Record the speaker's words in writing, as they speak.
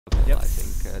Yep. I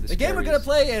think the game we're gonna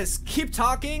play is keep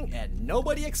talking and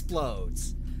nobody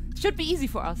explodes. Should be easy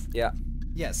for us. Yeah.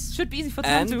 Yes. Should be easy for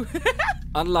And Tamtu.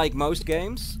 unlike most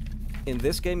games, in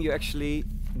this game you actually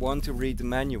want to read the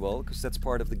manual because that's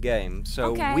part of the game.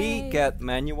 So we get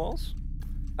manuals,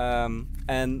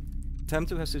 and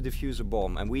Tamtu has to defuse a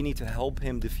bomb, and we need to help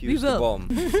him defuse the bomb.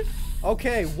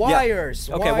 Okay, wires.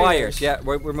 Yeah. Okay, wires. Yeah,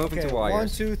 we're moving to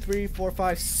wires. 1, 2, 3, 4,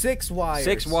 5, 6 wires.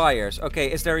 6 wires.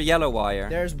 Okay, is there a yellow wire?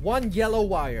 There's 1 yellow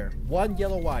wire. 1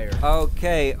 yellow wire.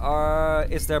 Okay,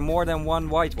 is there more than 1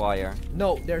 white wire?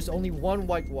 No, there's only 1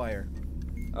 white wire.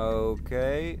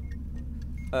 Okay.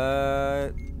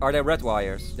 Are there red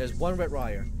wires? There's 1 red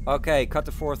wire. Okay, cut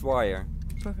the 4th wire.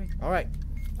 Perfect. Alright.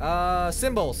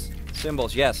 Symbols.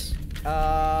 Symbols, yes.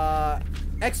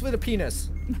 X with a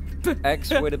penis. X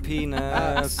with a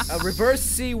penis. A reverse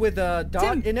C with a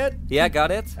dot in it. Yeah, got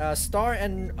it. Star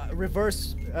and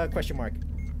reverse question mark.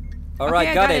 Alright,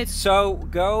 okay, got it. So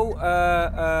go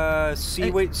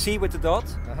C with the dot.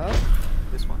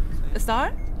 This one. A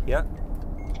star? Yeah.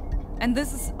 And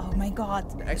this is, oh my god.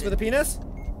 X with a penis?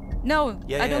 No,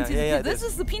 Yeah, I don't see yeah, this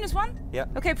is the penis one? Yeah.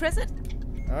 Okay, press it.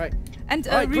 Alright. And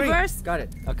Green. reverse. Got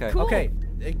it. Okay. Cool. Okay.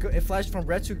 It flashed from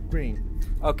red to green.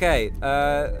 Okay,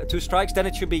 2 strikes, then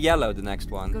it should be yellow, the next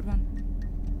one. Good one.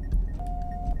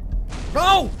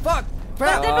 No! Fuck!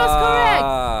 That was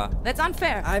correct! That's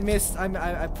unfair. I missed.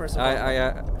 I pressed it.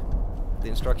 The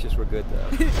instructions were good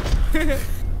though.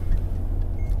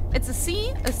 It's a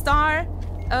C, a star.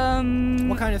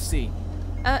 What kind of C?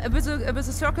 It was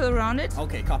a circle around it.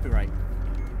 Okay, copyright.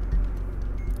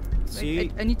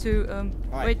 C. I need to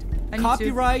wait. I need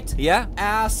copyright. Yeah.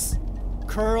 Ass.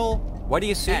 Curl. What do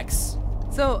you see? X.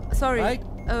 So sorry. Right?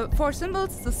 4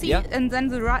 symbols, the C, Yeah. and then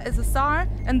the right is a star,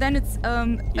 and then it's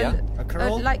A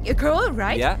curl? like a curl,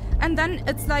 right? Yeah. And then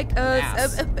it's like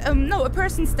Ass. no, a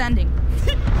person standing.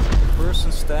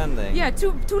 Person standing. Yeah,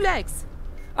 two legs.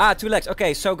 Ah, 2 legs.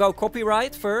 Okay, so go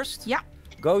copyright first. Yeah.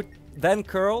 Go then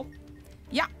curl.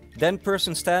 Yeah. Then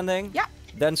person standing. Yeah.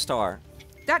 Then star.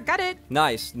 That got it.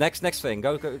 Nice. Next thing.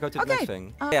 Go to the next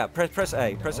thing. Yeah. Press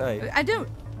A. Press A. I do.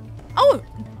 Oh.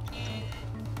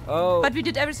 Oh. But we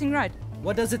did everything right.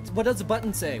 What does the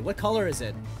button say? What color is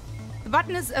it? The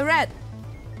button is red.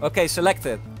 Okay, select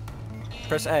it.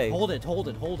 Press A. Hold it. Hold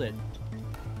it. Hold it.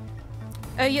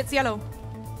 Yeah, it's yellow.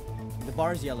 The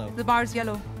bar is yellow. The bar is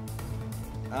yellow.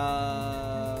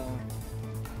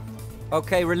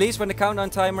 Okay, release when the countdown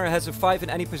timer has a 5 in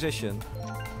any position.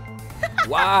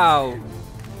 Wow.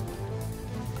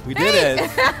 We did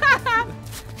it.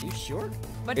 You sure?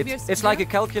 But It's like a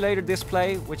calculator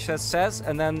display which says,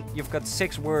 and then you've got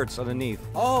 6 words underneath.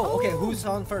 Oh, okay. Who's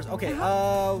on first? Okay.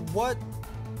 What?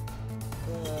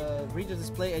 Read the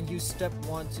display and use step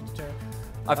 1 to determine.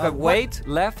 I've got wait,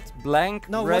 left, blank,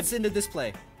 No, red. what's in the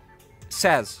display?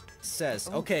 Says. Says.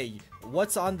 Okay.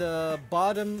 What's on the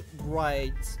bottom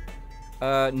right?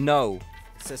 No.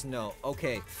 Says no.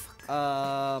 Okay.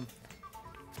 Does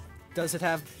it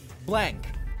have blank?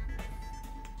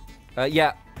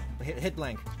 Yeah. Hit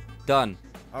blank. Done.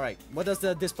 All right. What does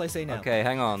the display say now? Okay,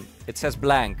 hang on. It says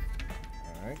blank.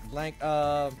 All right. Blank.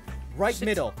 Right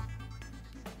middle.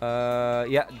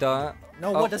 Yeah, done.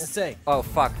 No. What does it say? Oh,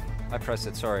 fuck. I pressed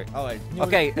it, sorry. All right.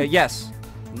 Okay, yes.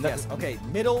 Yes. Okay.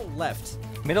 Middle left.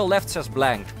 Middle left says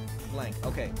blank. Blank.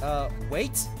 Okay.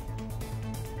 Wait.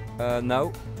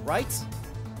 No. Right.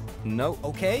 No.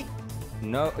 Okay.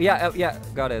 No. Yeah, yeah,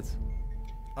 got it.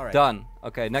 All right. Done.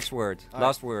 Okay, next word.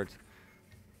 Last word.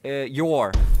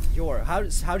 Your. Your. How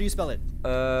do you spell it?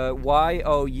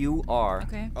 Y-O-U-R.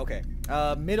 Okay. Okay.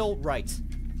 Middle right.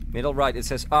 Middle right. It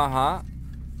says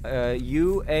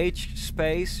U-H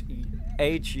space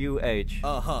H-U-H.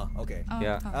 Okay.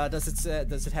 Yeah. Does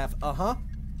it have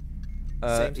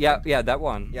Yeah, that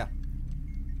one. Yeah.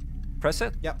 Press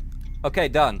it? Yep. Okay,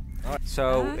 done. All right.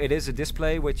 So it is a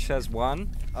display which says 1.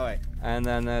 All right. And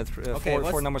then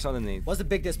four numbers underneath. What's the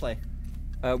big display?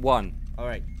 1. All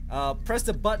right. Press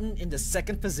the button in the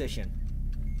second position.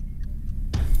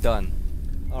 Done.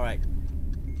 All right.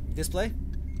 Display.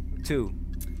 2.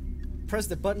 Press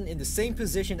the button in the same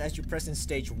position as you pressed in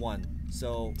stage 1.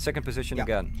 So. Second position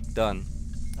again. Done.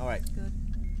 All right. Good.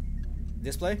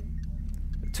 Display.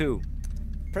 2.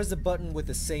 Press the button with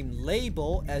the same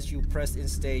label as you pressed in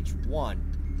stage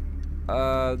 1.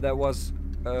 That was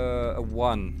a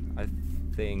 1, I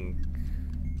think.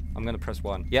 I'm gonna press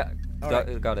 1. Yeah,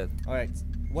 got it. All right.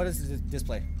 What is the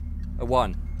display? A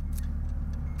 1.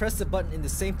 Press the button in the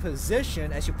same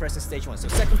position as you pressed in stage 1. So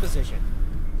second position.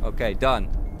 Okay, done.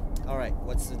 All right.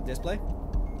 What's the display?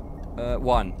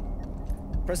 1.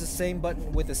 Press the same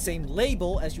button with the same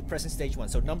label as you press in stage 1.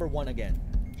 So number 1 again.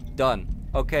 Done.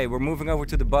 Okay, we're moving over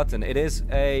to the button. It is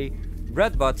a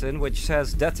red button which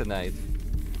says detonate.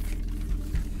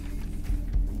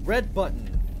 Red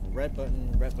button. Red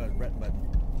button. Red button. Red button.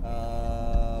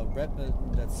 Red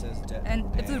button that says detonate.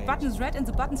 And if the button is red and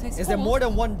the button says Is there more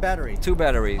than one battery? 2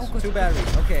 batteries. Oh, good. 2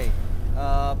 batteries. Okay.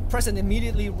 Press and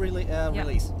immediately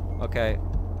release. Okay,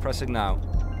 pressing now.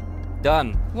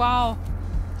 Done. Wow.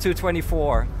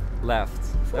 224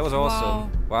 left. That was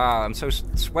awesome. Wow, I'm so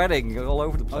sweating all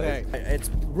over the place. Okay. Its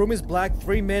room is black.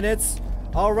 3 minutes.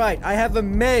 All right. I have a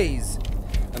maze.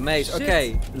 A maze. Shit.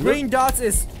 Okay. Green dots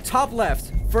is top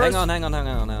left. First. Hang on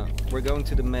now. We're going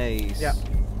to the maze. Yeah.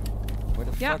 Where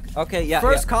the Yeah. fuck? Okay, yeah.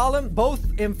 First column. Both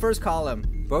in first column.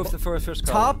 Both the first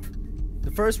column. Top,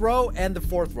 the first row, and the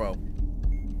fourth row.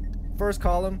 First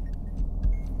column.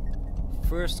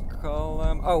 First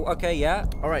column. Oh, okay, yeah.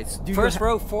 All right. So First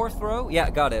row, fourth row. Yeah,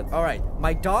 got it. All right.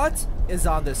 My dot is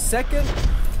on the second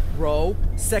row,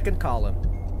 second column.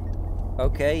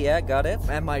 Okay, yeah, got it.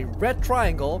 And my red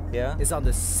triangle is on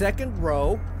the second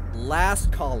row,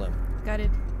 last column. Got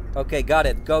it. Okay, got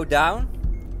it. Go down.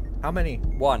 How many?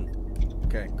 1.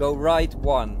 Okay. Go right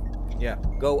 1. Yeah.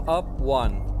 Go up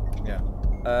 1. Yeah.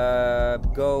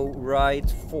 Go right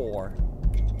 4.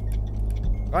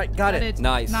 All right. Got it.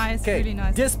 Nice. Nice. Okay. Really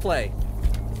nice. Display.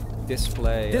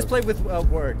 Display. Display with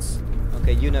words.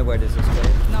 Okay, you know where this is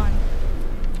going. 9.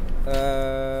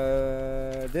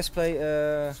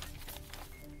 Display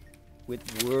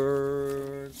with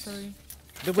words. Sorry.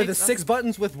 With the 6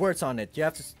 buttons with words on it. You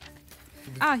have to.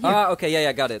 Ah, here. Ah, okay,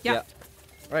 yeah, got it. Yeah. Yeah.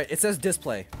 All right. It says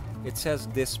display. It says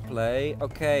display.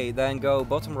 Okay, then go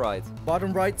bottom right.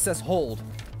 Bottom right says hold.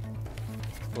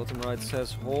 Bottom right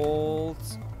says hold.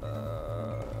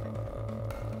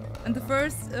 And the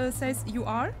first says you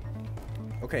are.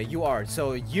 Okay. You are.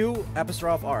 So U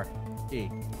apostrophe R. E.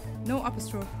 No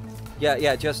apostrophe.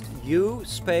 Yeah, just U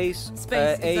space,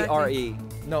 Space, A R E.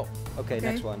 No. Okay, Okay.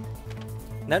 next one.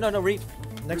 No, read.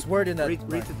 Next word in that. Read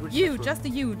right. it. You, just the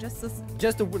you, just the.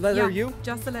 Just the letter Yeah, U.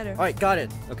 just the letter. All right. Got it.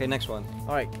 Okay, next one.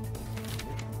 All right.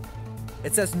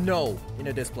 It says no in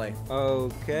the display.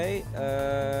 Okay.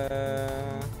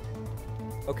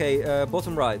 Okay,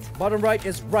 bottom right. Bottom right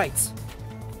is right.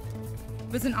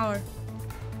 With an R.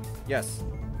 Yes.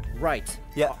 Right.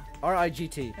 Yeah.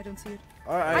 R-I-G-T. I don't see it.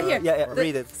 R-I- Ah, here. Yeah, The-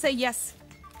 read it. Say yes.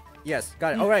 Yes.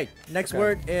 Got it. All right. Next Okay.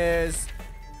 word is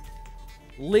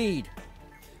lead.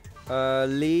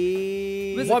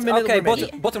 Lead. With 1 minute Okay,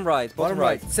 remaining. bottom right. Bottom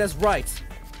right. It says right.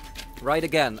 Right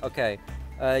again. Okay.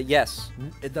 Yes.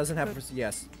 It doesn't have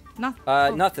yes.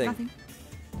 Nothing. Nothing.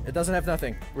 It doesn't have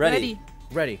nothing. Ready.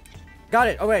 Ready. Got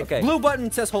it. All right. Okay. Blue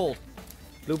button says hold.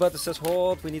 Blue button says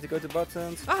hold. We need to go to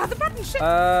buttons. Ah, the button. Shit.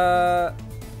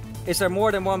 Is there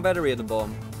more than 1 battery at the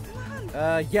bomb?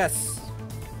 Yes.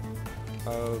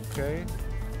 Okay.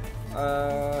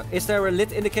 Is there a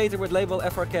lit indicator with label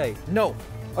FRK? No.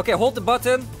 Okay, hold the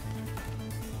button.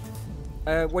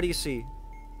 What do you see?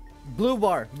 Blue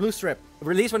bar. Blue strip.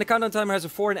 Release when the countdown timer has a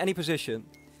 4 in any position.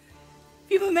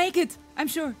 We will make it. I'm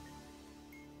sure.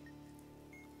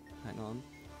 Hang on.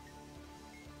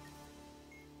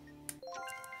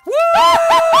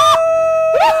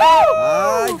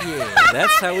 Ah, yeah.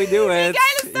 That's how we do it. geil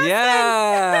ist das denn?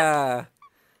 Yeah.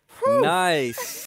 Nice.